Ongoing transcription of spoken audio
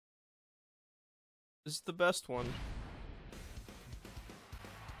This is the best one.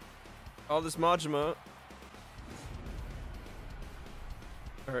 Oh, this Majima.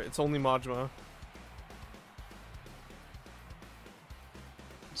 Alright, it's only Majima.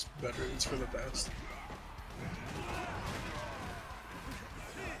 It's better, it's for the best.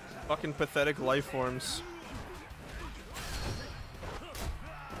 Fucking pathetic life forms.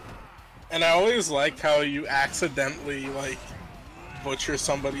 And I always liked how you accidentally, like, butcher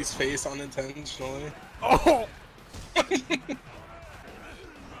somebody's face unintentionally. Oh!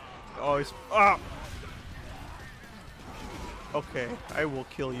 Oh, he's... Ah! Okay, I will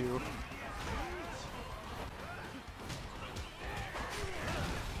kill you.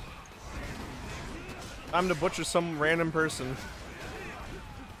 I'm to butcher some random person.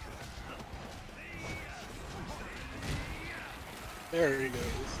 There he goes.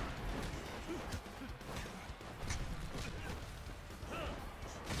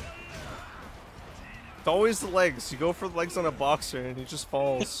 It's always the legs. You go for the legs on a boxer and he just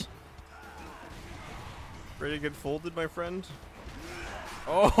falls. Ready to get folded, my friend?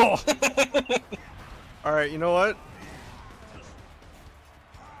 Oh! Alright, you know what?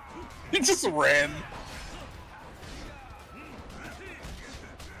 He just ran.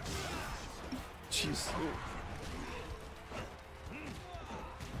 Jeez.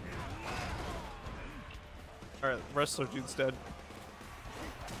 Alright, wrestler dude's dead.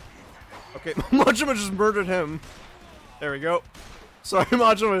 Okay, Majima just murdered him. There we go. Sorry,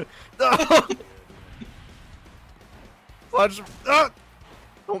 Majima. Ah! Majima. Ah!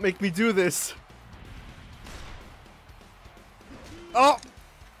 Don't make me do this. Oh!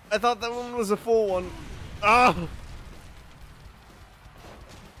 I thought that one was a full one. Ah!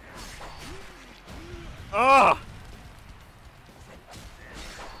 Ah!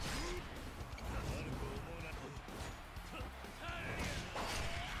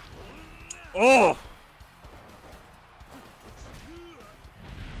 Oh!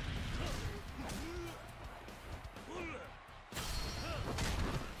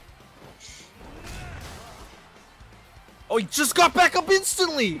 Oh, he just got back up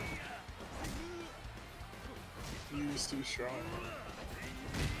instantly! He was too strong.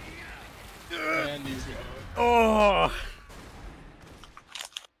 And he's gone. Oh!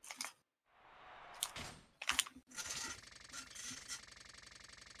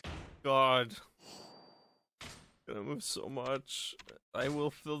 God. Gonna move so much. I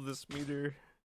will fill this meter.